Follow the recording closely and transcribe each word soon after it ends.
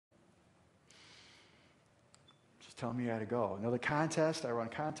telling me how to go. Another contest, I run a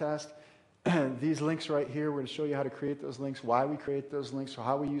contest. These links right here, we're going to show you how to create those links, why we create those links,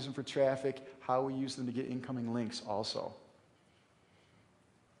 how we use them for traffic, how we use them to get incoming links also.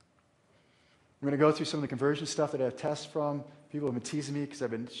 I'm going to go through some of the conversion stuff that I have tests from. People have been teasing me because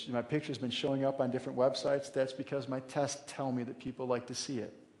my picture's been showing up on different websites. That's because my tests tell me that people like to see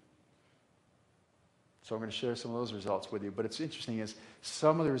it. So I'm going to share some of those results with you. But it's interesting is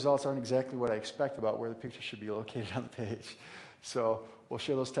some of the results aren't exactly what I expect about where the picture should be located on the page. So we'll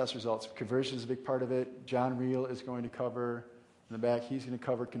share those test results. Conversion is a big part of it. John Reel is going to cover, in the back, he's going to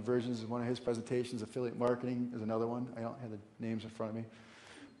cover conversions in one of his presentations. Affiliate marketing is another one. I don't have the names in front of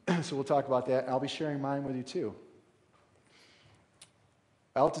me. So we'll talk about that. I'll be sharing mine with you too.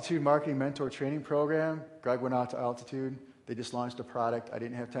 Altitude Marketing Mentor Training Program. Greg went out to Altitude. They just launched a product. I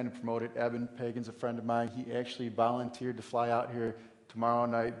didn't have time to promote it. Evan Pagan's a friend of mine. He actually volunteered to fly out here tomorrow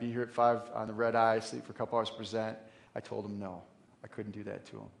night, be here at 5 on the red eye, sleep for a couple hours, present. I told him no. I couldn't do that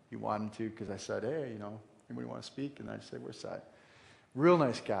to him. He wanted to because I said, hey, anybody want to speak? And I said, where's that? Real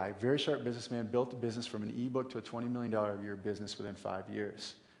nice guy, very sharp businessman, built a business from an ebook to a $20 million a year business within 5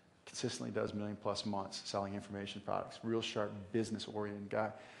 years. Consistently does $1 million+ months selling information products. Real sharp, business-oriented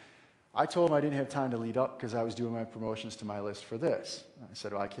guy. I told him I didn't have time to lead up because I was doing my promotions to my list for this. I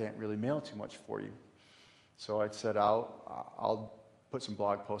said, well, I can't really mail too much for you. So I said, I'll put some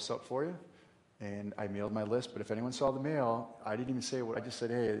blog posts up for you. And I mailed my list, but if anyone saw the mail, I didn't even say what, I just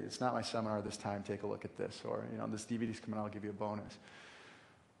said, hey, it's not my seminar this time, take a look at this. Or, this DVD's coming out, I'll give you a bonus.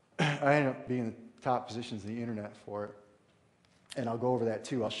 I ended up being in the top positions in the internet for it. And I'll go over that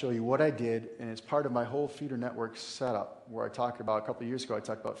too. I'll show you what I did, and it's part of my whole feeder network setup, where I talked about, a couple of years ago, I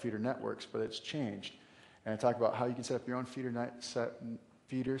talked about feeder networks, but it's changed. And I talked about how you can set up your own feeder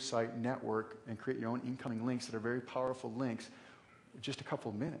site network and create your own incoming links that are very powerful links in just a couple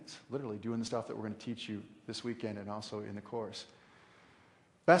of minutes, literally doing the stuff that we're going to teach you this weekend and also in the course.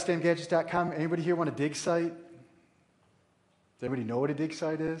 bestdamngadgets.com. Anybody here want a dig site? Does anybody know what a dig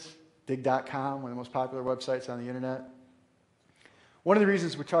site is? Dig.com, one of the most popular websites on the internet. One of the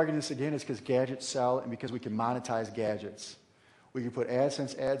reasons we're targeting this again is because gadgets sell and because we can monetize gadgets. We can put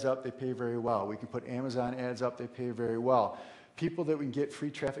AdSense ads up, they pay very well. We can put Amazon ads up, they pay very well. People that we can get free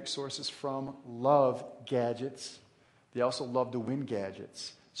traffic sources from love gadgets. They also love to win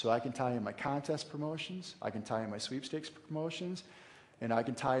gadgets. So I can tie in my contest promotions, I can tie in my sweepstakes promotions, and I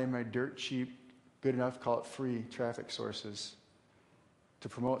can tie in my dirt cheap, good enough, call it free traffic sources to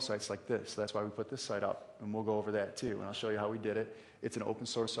promote sites like this. So that's why we put this site up, and we'll go over that too, and I'll show you how we did it. It's an open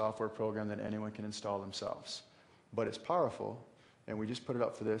source software program that anyone can install themselves. But it's powerful, and we just put it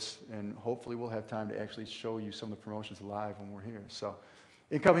up for this, and hopefully we'll have time to actually show you some of the promotions live when we're here. So,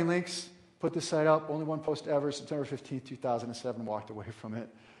 incoming links, put this site up, only one post ever, September 15th, 2007, walked away from it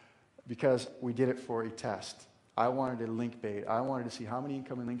because we did it for a test. I wanted a link bait. I wanted to see how many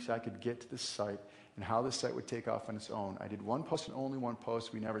incoming links I could get to this site and how this site would take off on its own. I did one post and only one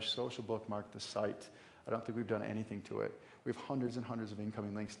post. We never social bookmarked the site. I don't think we've done anything to it. We have hundreds and hundreds of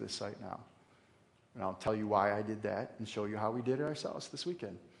incoming links to this site now. And I'll tell you why I did that and show you how we did it ourselves this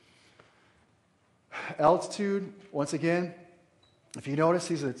weekend. Altitude, once again, if you notice,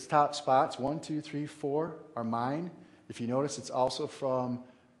 these are its top spots. 1, 2, 3, 4 are mine. If you notice, it's also from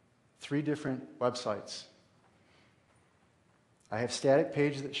 3 different websites. I have static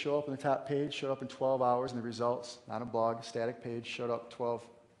pages that show up on the top page, showed up in 12 hours in the results, not a blog. Static page showed up 12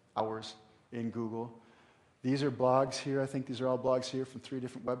 hours in Google. These are blogs here. I think these are all blogs here from 3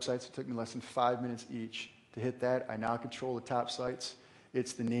 different websites. It took me less than 5 minutes each to hit that. I now control the top sites.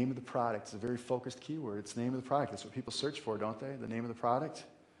 It's the name of the product. It's a very focused keyword. It's the name of the product. That's what people search for, don't they? The name of the product.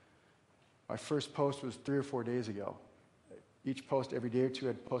 My first post was 3 or 4 days ago. Each post every day or 2,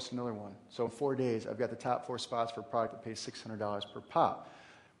 I'd post another one. So in 4 days, I've got the top 4 spots for a product that pays $600 per pop.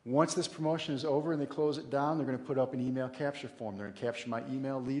 Once this promotion is over and they close it down, they're going to put up an email capture form. They're going to capture my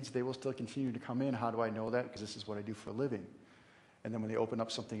email leads. They will still continue to come in. How do I know that? Because this is what I do for a living. And then when they open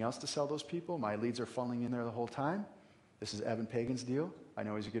up something else to sell those people, my leads are funneling in there the whole time. This is Evan Pagan's deal. I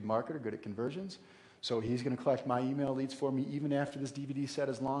know he's a good marketer, good at conversions. So he's going to collect my email leads for me even after this DVD set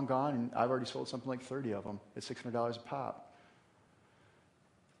is long gone, and I've already sold something like 30 of them at $600 a pop.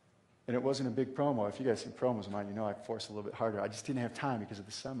 And it wasn't a big promo. If you guys see promos of mine, you know I forced a little bit harder. I just didn't have time because of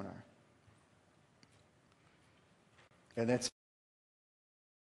the seminar. And that's